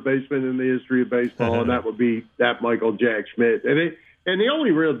third baseman in the history of baseball, and that would be that Michael Jack Schmidt. And the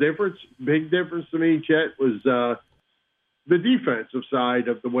only real big difference to me, Chet, was the defensive side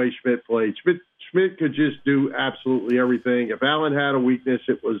of the way Schmidt played. Schmidt could just do absolutely everything. If Allen had a weakness,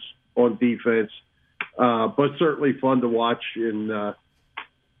 it was on defense. But certainly fun to watch, and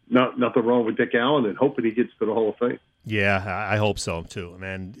nothing wrong with Dick Allen, and hoping he gets to the Hall of Fame. Yeah, I hope so, too,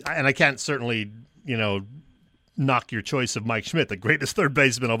 man. And I can't certainly, knock your choice of Mike Schmidt, the greatest third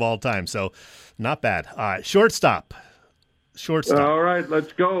baseman of all time. So not bad. All right, shortstop. All right,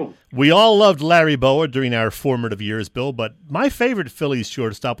 let's go. We all loved Larry Bowa during our formative years, Bill, but my favorite Phillies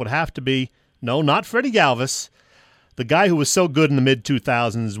shortstop would have to be, no, not Freddie Galvis, the guy who was so good in the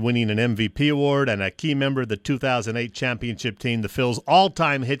mid-2000s, winning an MVP award and a key member of the 2008 championship team, the Phil's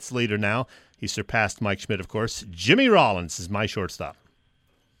all-time hits leader now. He surpassed Mike Schmidt, of course. Jimmy Rollins is my shortstop.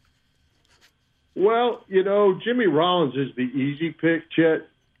 Well, Jimmy Rollins is the easy pick, Chet.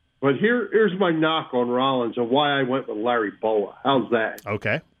 But here's my knock on Rollins and why I went with Larry Bowa. How's that?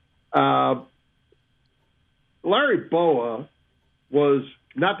 Okay. Larry Bowa was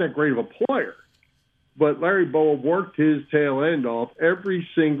not that great of a player, but Larry Bowa worked his tail end off every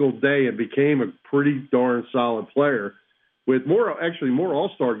single day and became a pretty darn solid player with more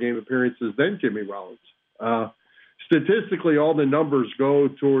All-Star game appearances than Jimmy Rollins. Statistically, all the numbers go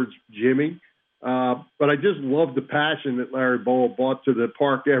towards Jimmy. But I just love the passion that Larry Bowa brought to the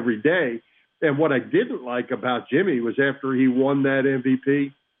park every day. And what I didn't like about Jimmy was after he won that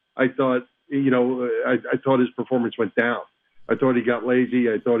MVP, I thought, I thought his performance went down. I thought he got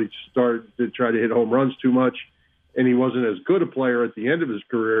lazy. I thought he started to try to hit home runs too much. And he wasn't as good a player at the end of his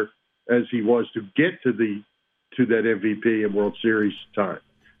career as he was to get to that MVP and World Series time.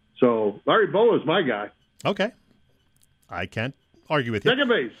 So Larry Bowa is my guy. Okay. I can't argue with you.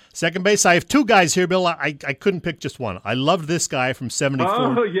 Second base. I have 2 guys here, Bill. I couldn't pick just one. I loved this guy from 74.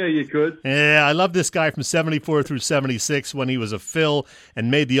 Oh, yeah, you could. Yeah, I loved this guy from 74 through 76 when he was a Phil and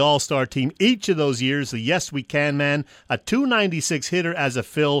made the All-Star team each of those years. The Yes We Can man, a .296 hitter as a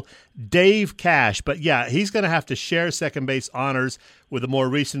Phil, Dave Cash. But, yeah, he's going to have to share second base honors with a more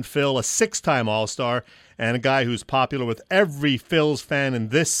recent Phil, a 6-time All-Star, and a guy who's popular with every Phil's fan in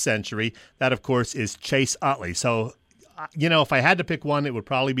this century. That, of course, is Chase Utley. So, if I had to pick one, it would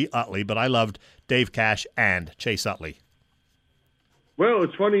probably be Utley, but I loved Dave Cash and Chase Utley. Well,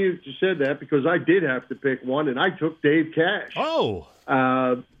 it's funny you said that because I did have to pick one, and I took Dave Cash. Oh.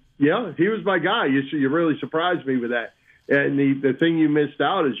 Yeah, he was my guy. You really surprised me with that. And the thing you missed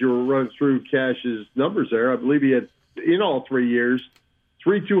out is you were running through Cash's numbers there. I believe he had, in all 3 years,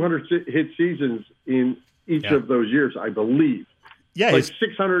 3 200-hit seasons in each of those years, I believe. Yeah, like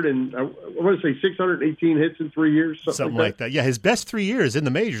 600 and I want to say 618 hits in 3 years, something like that. Yeah, his best 3 years in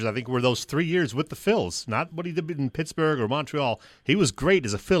the majors, I think, were those 3 years with the Phils. Not what he did in Pittsburgh or Montreal. He was great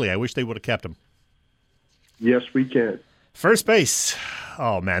as a Philly. I wish they would have kept him. Yes, we can. First base.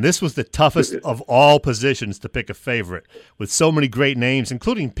 Oh, man, this was the toughest of all positions to pick a favorite, with so many great names,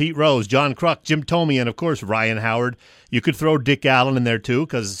 including Pete Rose, John Kruk, Jim Thome, and, of course, Ryan Howard. You could throw Dick Allen in there, too,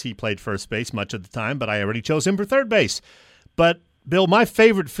 because he played first base much of the time, but I already chose him for third base. But Bill, my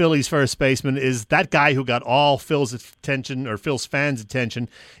favorite Phillies first baseman is that guy who got all Phil's attention, or Phil's fans' attention,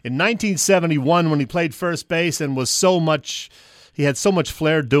 in 1971 when he played first base and he had so much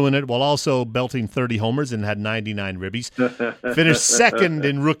flair doing it while also belting 30 homers and had 99 ribbies. Finished second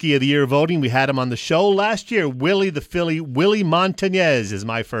in Rookie of the Year voting. We had him on the show last year. Willie Montañez is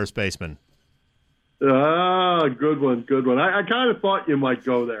my first baseman. Ah, good one. I kind of thought you might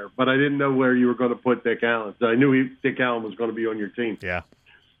go there, but I didn't know where you were going to put Dick Allen. So I knew Dick Allen was going to be on your team. Yeah.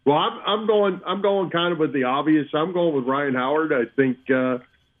 Well, I'm going kind of with the obvious. I'm going with Ryan Howard. I think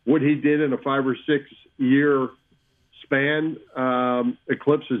what he did in a 5 or 6 year span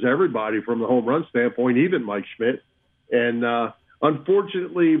eclipses everybody from the home run standpoint, even Mike Schmidt. And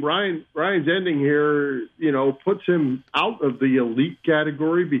unfortunately, Ryan's ending here, puts him out of the elite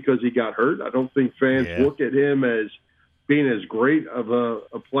category because he got hurt. I don't think fans look at him as being as great of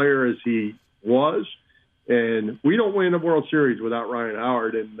a player as he was. And we don't win a World Series without Ryan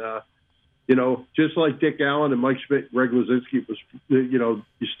Howard. And, just like Dick Allen and Mike Schmidt, Greg Luzinski was, you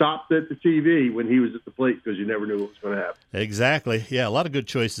stopped at the TV when he was at the plate because you never knew what was going to happen. Exactly. Yeah, a lot of good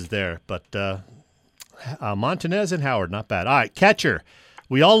choices there. But Montanez and Howard, not bad. All right, catcher.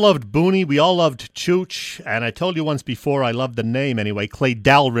 We all loved Booney. We all loved Chooch. And I told you once before, I loved the name anyway, Clay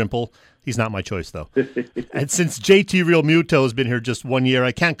Dalrymple. He's not my choice, though. And since JT Real Muto has been here just 1 year,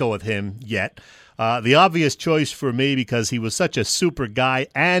 I can't go with him yet. The obvious choice for me, because he was such a super guy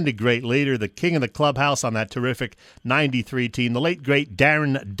and a great leader, the king of the clubhouse on that terrific 93 team, the late, great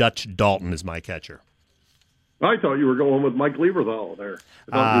Darren Dutch Dalton is my catcher. I thought you were going with Mike Lieberthal there.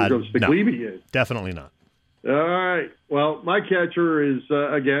 I thought you were going to stick Levy in. Definitely not. All right. Well, my catcher is,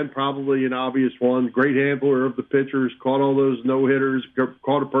 again, probably an obvious one. Great handler of the pitchers, caught all those no-hitters,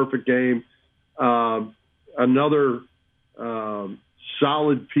 caught a perfect game. Another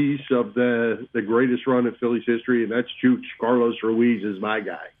solid piece of the greatest run in Phillies history, and that's Chooch. Carlos Ruiz is my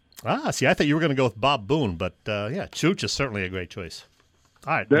guy. See, I thought you were going to go with Bob Boone, but, Chooch is certainly a great choice.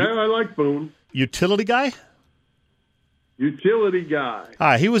 All right. Yeah, I like Boone. Utility guy? Utility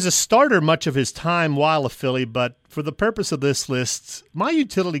guy. He was a starter much of his time while a Philly, but for the purpose of this list, my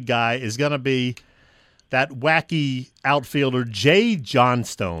utility guy is going to be that wacky outfielder, Jay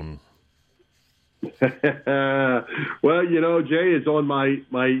Johnstone. Well, Jay is on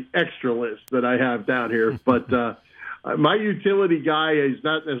my extra list that I have down here, but my utility guy is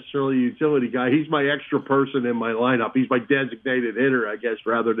not necessarily a utility guy. He's my extra person in my lineup. He's my designated hitter, I guess,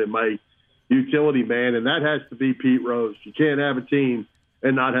 rather than my utility man, and that has to be Pete Rose. You can't have a team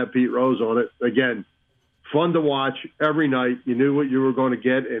and not have Pete Rose on it. Again, fun to watch every night. You knew what you were going to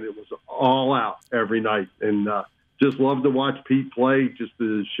get, and it was all out every night. And just love to watch Pete play. Just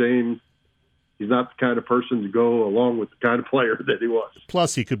a shame he's not the kind of person to go along with the kind of player that he was.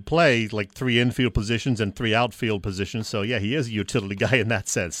 Plus, he could play like 3 infield positions and 3 outfield positions. So, yeah, he is a utility guy in that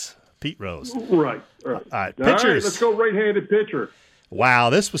sense. Pete Rose. Right. All right, pitchers. All right, let's go right-handed pitcher. Wow,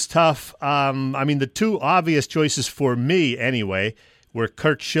 this was tough. The 2 obvious choices for me, anyway, were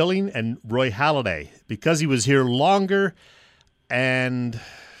Curt Schilling and Roy Halladay, because he was here longer, and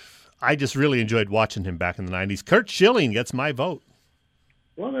I just really enjoyed watching him back in the 90s. Curt Schilling gets my vote.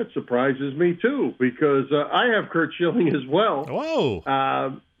 Well, that surprises me, too, because I have Curt Schilling as well.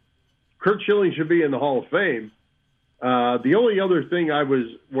 Whoa. Curt Schilling should be in the Hall of Fame. The only other thing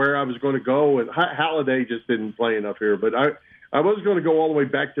where I was going to go, and Halladay just didn't play enough here, but I was going to go all the way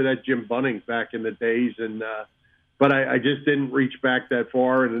back to that Jim Bunning back in the days, and but I just didn't reach back that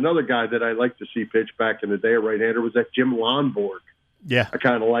far. And another guy that I liked to see pitch back in the day, a right-hander, was that Jim Lonborg. Yeah. I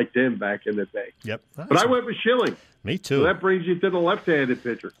kind of liked him back in the day. Yep. But I went with Schilling. Me too. So that brings you to the left-handed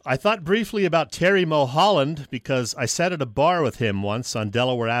pitcher. I thought briefly about Terry Mulholland because I sat at a bar with him once on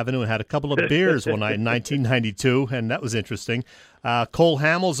Delaware Avenue and had a couple of beers one night in 1992, and that was interesting. Cole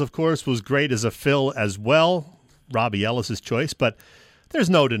Hamels, of course, was great as a Phil as well. Robbie Ellis's choice, but there's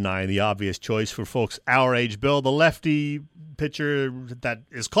no denying the obvious choice for folks our age, Bill. The lefty pitcher that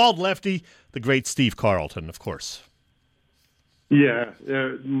is called lefty, the great Steve Carlton, of course. Yeah,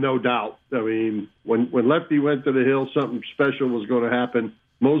 no doubt. I mean, when Lefty went to the hill, something special was going to happen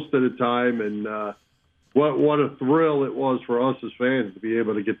most of the time, and what a thrill it was for us as fans to be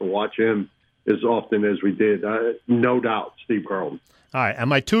able to get to watch him as often as we did. No doubt, Steve Carlton. All right, and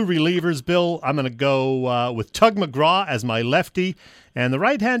my two relievers, Bill, I'm going to go with Tug McGraw as my lefty, and the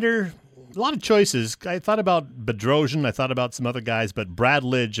right-hander, a lot of choices. I thought about Bedrosian, I thought about some other guys, but Brad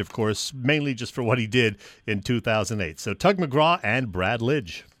Lidge, of course, mainly just for what he did in 2008. So Tug McGraw and Brad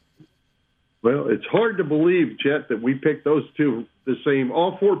Lidge. Well, it's hard to believe, Chet, that we picked those two the same.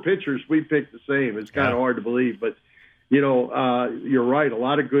 All four pitchers we picked the same. It's kind of hard to believe, but you're right. A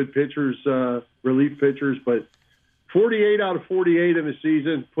lot of good pitchers, relief pitchers, but 48 out of 48 in the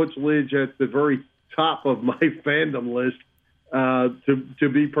season puts Lidge at the very top of my fandom list. To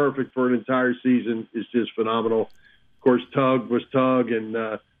be perfect for an entire season is just phenomenal. Of course, Tug was Tug, and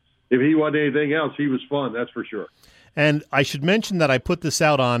if he wasn't anything else, he was fun, that's for sure. And I should mention that I put this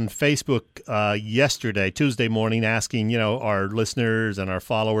out on Facebook yesterday, Tuesday morning, asking, our listeners and our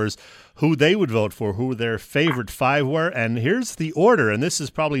followers who they would vote for, who their favorite five were. And here's the order, and this is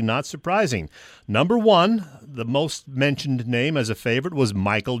probably not surprising. Number one, the most mentioned name as a favorite was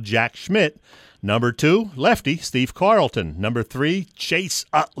Michael Jack Schmidt. Number two, lefty, Steve Carlton. Number three, Chase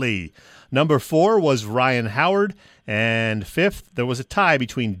Utley. Number four was Ryan Howard. And fifth, there was a tie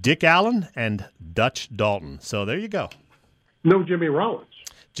between Dick Allen and Dutch Dalton. So there you go. No Jimmy Rollins.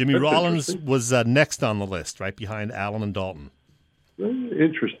 Jimmy Rollins was next on the list, right behind Allen and Dalton.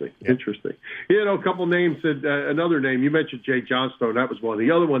 Interesting. A couple names. Another name, you mentioned Jay Johnstone. That was one.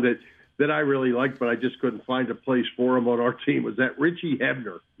 The other one that I really liked, but I just couldn't find a place for him on our team, was that Richie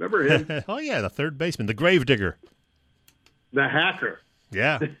Hebner. Remember him? Oh, yeah, the third baseman, the gravedigger. The hacker.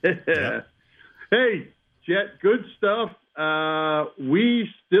 Yeah. Yep. Hey, Chet, good stuff. We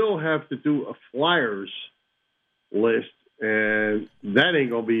still have to do a Flyers list, and that ain't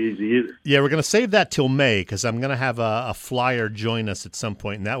going to be easy either. Yeah, we're going to save that till May because I'm going to have a Flyer join us at some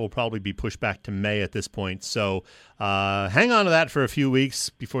point, and that will probably be pushed back to May at this point. So hang on to that for a few weeks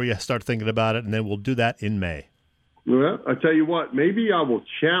before you start thinking about it, and then we'll do that in May. Well, I tell you what, maybe I will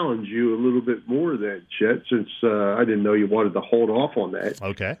challenge you a little bit more then, Chet, since I didn't know you wanted to hold off on that.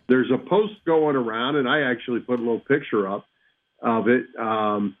 Okay. There's a post going around, and I actually put a little picture up of it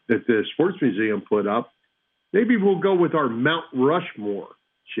that the Sports Museum put up. Maybe we'll go with our Mount Rushmore,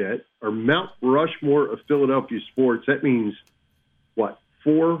 Chet, our Mount Rushmore of Philadelphia sports. That means, what,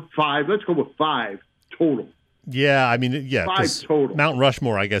 4, 5? Let's go with 5 total. Yeah, I mean, yeah. 5 total. Mount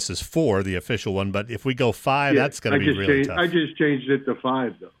Rushmore, I guess, is 4, the official one. But if we go 5, that's going to be really tough. I just changed it to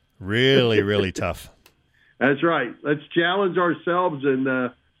 5, though. Really, really tough. That's right. Let's challenge ourselves,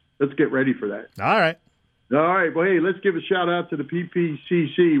 and let's get ready for that. All right. All right. Well, hey, let's give a shout-out to the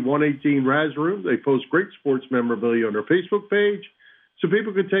PPCC 118 Raz Room. They post great sports memorabilia on their Facebook page so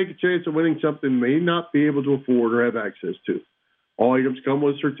people can take a chance of winning something they may not be able to afford or have access to. All items come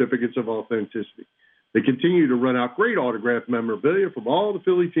with certificates of authenticity. They continue to run out great autographed memorabilia from all the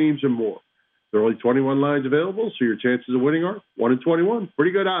Philly teams and more. There are only 21 lines available, so your chances of winning are 1 in 21.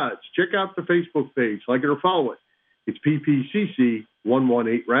 Pretty good odds. Check out the Facebook page. Like it or follow it. It's PPCC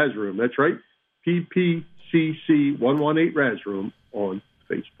 118 Raz Room. That's right. PPCC 118 Raz Room on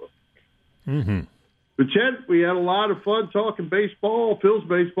Facebook. Mm-hmm. But, Chet, we had a lot of fun talking baseball, Phil's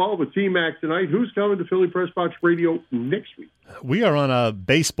baseball with T-Mac tonight. Who's coming to Philly Pressbox Radio next week? We are on a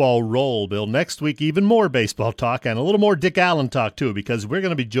baseball roll, Bill. Next week, even more baseball talk and a little more Dick Allen talk, too, because we're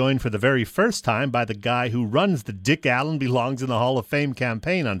going to be joined for the very first time by the guy who runs the Dick Allen Belongs in the Hall of Fame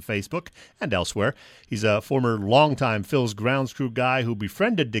campaign on Facebook and elsewhere. He's a former longtime Phil's grounds crew guy who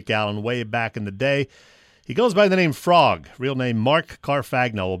befriended Dick Allen way back in the day. He goes by the name Frog. Real name Mark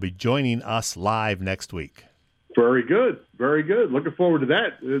Carfagno will be joining us live next week. Very good. Very good. Looking forward to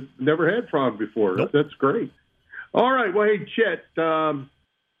that. Never had Frog before. Nope. That's great. All right. Well, hey, Chet,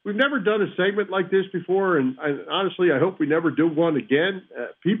 we've never done a segment like this before, and honestly, I hope we never do one again.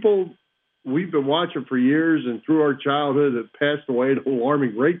 People we've been watching for years and through our childhood have passed away at an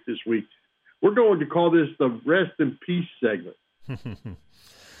alarming rate this week. We're going to call this the Rest in Peace segment.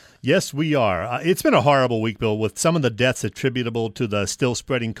 Yes, we are. It's been a horrible week, Bill, with some of the deaths attributable to the still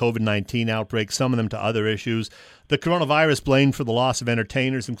spreading COVID-19 outbreak, some of them to other issues. The coronavirus blamed for the loss of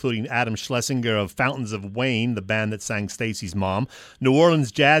entertainers, including Adam Schlesinger of Fountains of Wayne, the band that sang Stacy's Mom, New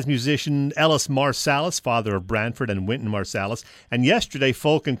Orleans jazz musician Ellis Marsalis, father of Branford and Wynton Marsalis, and yesterday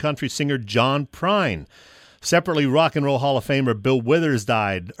folk and country singer John Prine. Separately, Rock and Roll Hall of Famer Bill Withers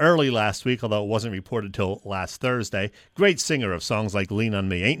died early last week, although it wasn't reported till last Thursday. Great singer of songs like Lean on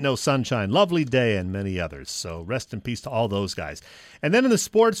Me, Ain't No Sunshine, Lovely Day, and many others. So rest in peace to all those guys. And then in the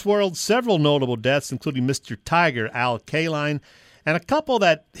sports world, several notable deaths, including Mr. Tiger, Al Kaline, and a couple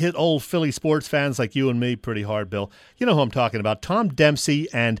that hit old Philly sports fans like you and me pretty hard, Bill. You know who I'm talking about, Tom Dempsey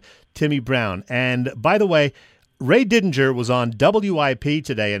and Timmy Brown. And by the way, Ray Didinger was on WIP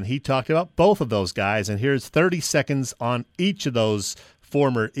today, and he talked about both of those guys. And here's 30 seconds on each of those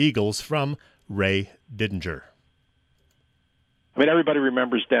former Eagles from Ray Didinger. I mean, everybody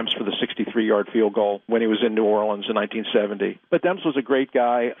remembers Dempsey for the 63-yard field goal when he was in New Orleans in 1970. But Dempsey was a great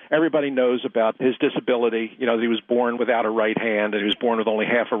guy. Everybody knows about his disability. You know, he was born without a right hand, and he was born with only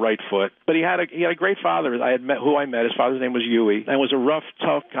half a right foot. But he had a great father. I met. His father's name was Huey, and was a rough,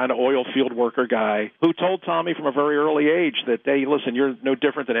 tough kind of oil field worker guy who told Tommy from a very early age that, hey, listen, you're no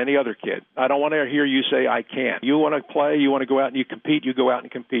different than any other kid. I don't want to hear you say I can't. You want to play, you want to go out and you compete, you go out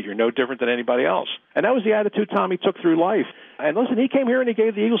and compete. You're no different than anybody else. And that was the attitude Tommy took through life. And listen, he came here and he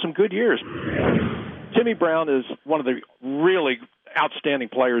gave the Eagles some good years. Timmy Brown is one of the really outstanding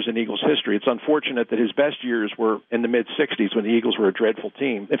players in Eagles history. It's unfortunate that his best years were in the mid-'60s when the Eagles were a dreadful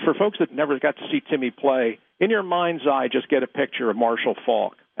team. And for folks that never got to see Timmy play, in your mind's eye, just get a picture of Marshall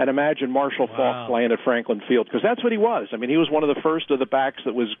Faulk. And imagine Marshall Faulk playing at Franklin Field, because that's what he was. I mean, he was one of the first of the backs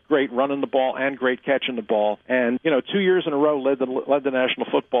that was great running the ball and great catching the ball. And, 2 years in a row led the National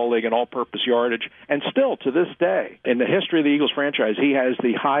Football League in all-purpose yardage. And still, to this day, in the history of the Eagles franchise, he has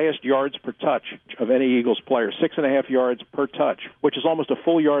the highest yards per touch of any Eagles player, 6.5 yards per touch, which is almost a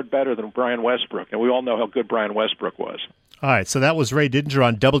full yard better than Brian Westbrook. And we all know how good Brian Westbrook was. All right, so that was Ray Didinger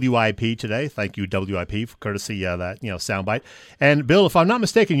on WIP today. Thank you, WIP, for courtesy of that soundbite. And Bill, if I'm not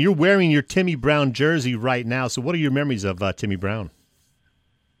mistaken, you're wearing your Timmy Brown jersey right now. So, what are your memories of Timmy Brown?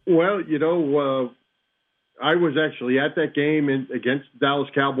 Well, I was actually at that game against the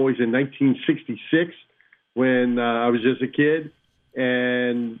Dallas Cowboys in 1966 when I was just a kid,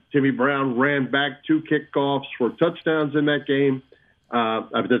 and Timmy Brown ran back 2 kickoffs for touchdowns in that game.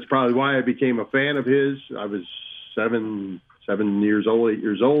 That's probably why I became a fan of his. I was 8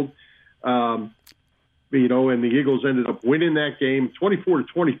 years old. And the Eagles ended up winning that game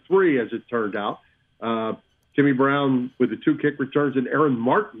 24-23, as it turned out. Timmy Brown with the 2 kick returns, and Aaron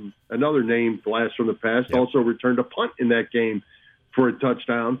Martin, another name blast from the past, also returned a punt in that game for a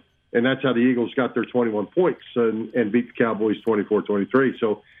touchdown. And that's how the Eagles got their 21 points and beat the Cowboys 24-23.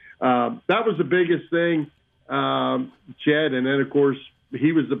 So that was the biggest thing, Chet. And then, of course,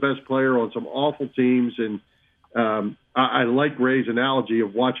 he was the best player on some awful teams. And I like Ray's analogy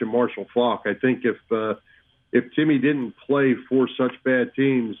of watching Marshall Faulk. I think if Timmy didn't play for such bad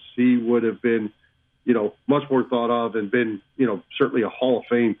teams, he would have been, much more thought of and been, certainly a Hall of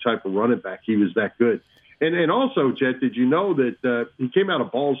Fame type of running back. He was that good. And also, Chet, did you know that he came out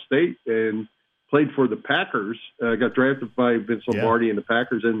of Ball State and played for the Packers, got drafted by Vince Lombardi and the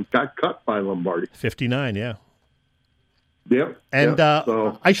Packers, and got cut by Lombardi. 59, yeah. Yep. And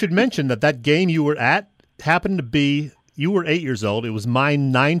I should mention that game you were at happened to be, you were 8 years old. It was my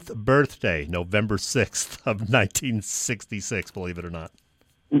 9th birthday, November 6th of 1966, believe it or not.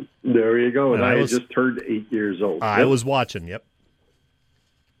 There you go. And I had just turned 8 years old. I was watching, yep.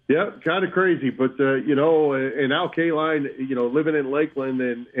 Yeah, kind of crazy. But, and Al Kaline, living in Lakeland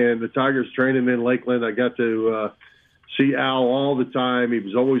and the Tigers training in Lakeland, I got to see Al all the time. He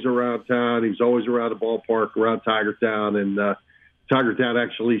was always around town. He was always around the ballpark, around Tiger Town. And Tiger Town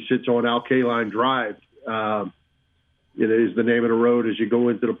actually sits on Al Kaline Drive. It is the name of the road as you go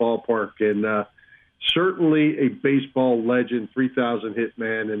into the ballpark. And certainly a baseball legend, 3,000 hit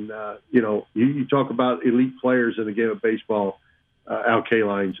man. And, you talk about elite players in the game of baseball. Al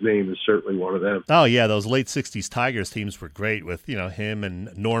Kaline's name is certainly one of them. Oh, yeah, those late 60s Tigers teams were great with, him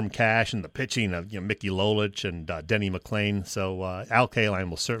and Norm Cash and the pitching of, Mickey Lolich and Denny McLain. So Al Kaline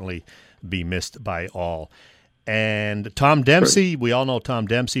will certainly be missed by all. And Tom Dempsey, we all know Tom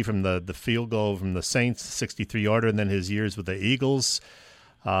Dempsey from the field goal from the Saints, 63-yarder, and then his years with the Eagles.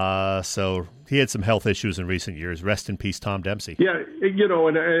 So he had some health issues in recent years. Rest in peace, Tom Dempsey. Yeah,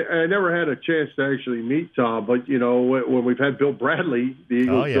 and I never had a chance to actually meet Tom, but, when we've had Bill Bradley, the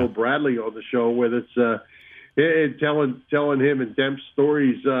Eagles Bill Bradley on the show with us, and telling him and Demps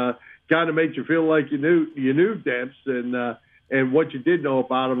stories, kind of made you feel like you knew Demps and what you did know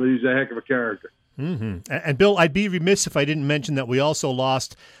about him, he's a heck of a character. Mm-hmm. And Bill, I'd be remiss if I didn't mention that we also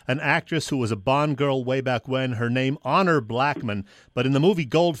lost an actress who was a Bond girl way back when. Her name, Honor Blackman, but in the movie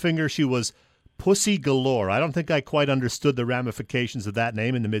Goldfinger, she was Pussy Galore. I don't think I quite understood the ramifications of that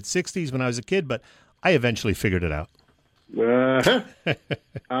name in the mid-'60s when I was a kid, but I eventually figured it out.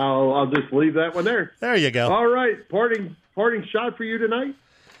 I'll just leave that one there. There you go. All right, parting shot for you tonight.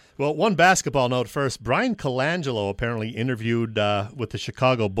 Well, one basketball note first. Brian Colangelo apparently interviewed with the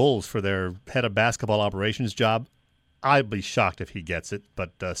Chicago Bulls for their head of basketball operations job. I'd be shocked if he gets it,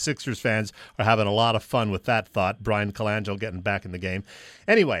 but Sixers fans are having a lot of fun with that thought. Brian Colangelo getting back in the game.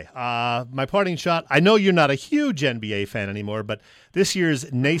 Anyway, my parting shot, I know you're not a huge NBA fan anymore, but this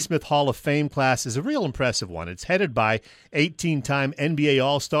year's Naismith Hall of Fame class is a real impressive one. It's headed by 18-time NBA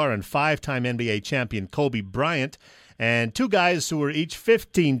All-Star and 5-time NBA champion Kobe Bryant, and two guys who were each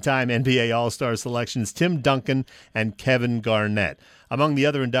 15-time NBA All-Star selections, Tim Duncan and Kevin Garnett. Among the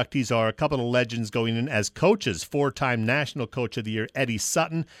other inductees are a couple of legends going in as coaches, 4-time National Coach of the Year Eddie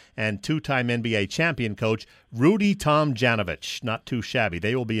Sutton and 2-time NBA champion coach Rudy Tomjanovich. Not too shabby.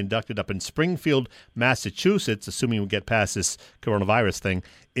 They will be inducted up in Springfield, Massachusetts, assuming we get past this coronavirus thing,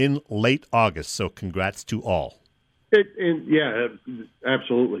 in late August. So congrats to all. Yeah,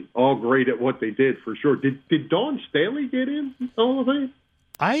 absolutely. All great at what they did, for sure. Did Dawn Staley get in all of it?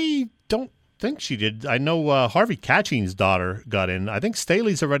 I don't think she did. I know Harvey Catching's daughter got in. I think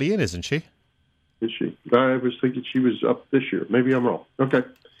Staley's already in, isn't she? Is she? I was thinking she was up this year. Maybe I'm wrong. Okay.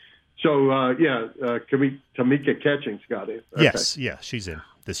 So, Tamika Catchings got in. Okay. Yes, yeah, she's in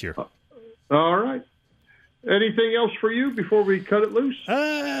this year. All right. Anything else for you before we cut it loose?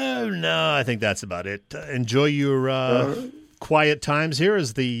 No, I think that's about it. Enjoy your quiet times here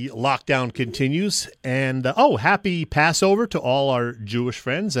as the lockdown continues. And, happy Passover to all our Jewish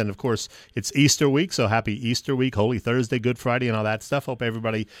friends. And, of course, it's Easter week, so happy Easter week, Holy Thursday, Good Friday, and all that stuff. Hope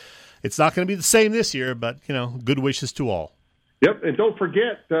everybody, it's not going to be the same this year, but, good wishes to all. Yep, and don't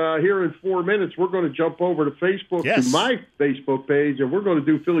forget, here in 4 minutes, we're going to jump over to Facebook, to my Facebook page, and we're going to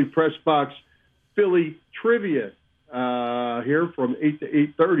do Philly Pressbox Philly Trivia here from 8 to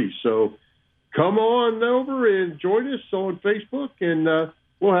 8:30. So come on over and join us on Facebook, and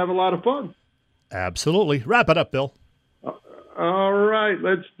we'll have a lot of fun. Absolutely. Wrap it up, Bill. All right,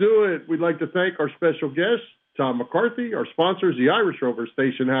 let's do it. We'd like to thank our special guest, Tom McCarthy, our sponsors, the Irish Rover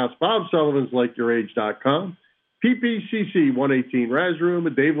Station House, Bob Sullivan's LikeYourAge.com, PPCC 118 Raz Room,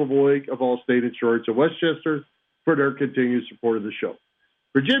 and Dave Lavoie of Allstate Insurance of Westchester for their continued support of the show.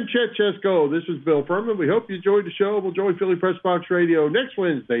 For Jim, Chet, Chesko, this is Bill Furman. We hope you enjoyed the show. We'll join Philly Pressbox Radio next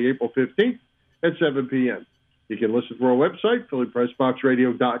Wednesday, April 15th at 7 p.m. You can listen to our website,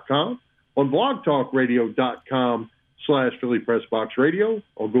 phillypressboxradio.com, on blogtalkradio.com/Philly Pressbox Radio,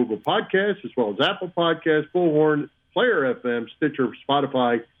 on Google Podcasts, as well as Apple Podcasts, Bullhorn, Player FM, Stitcher,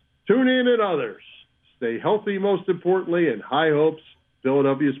 Spotify, TuneIn, and others. Stay healthy, most importantly, and high hopes,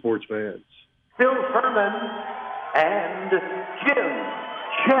 Philadelphia sports fans. Bill Furman and Jim,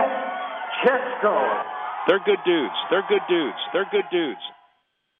 Chet, Chesko. They're good dudes. They're good dudes. They're good dudes.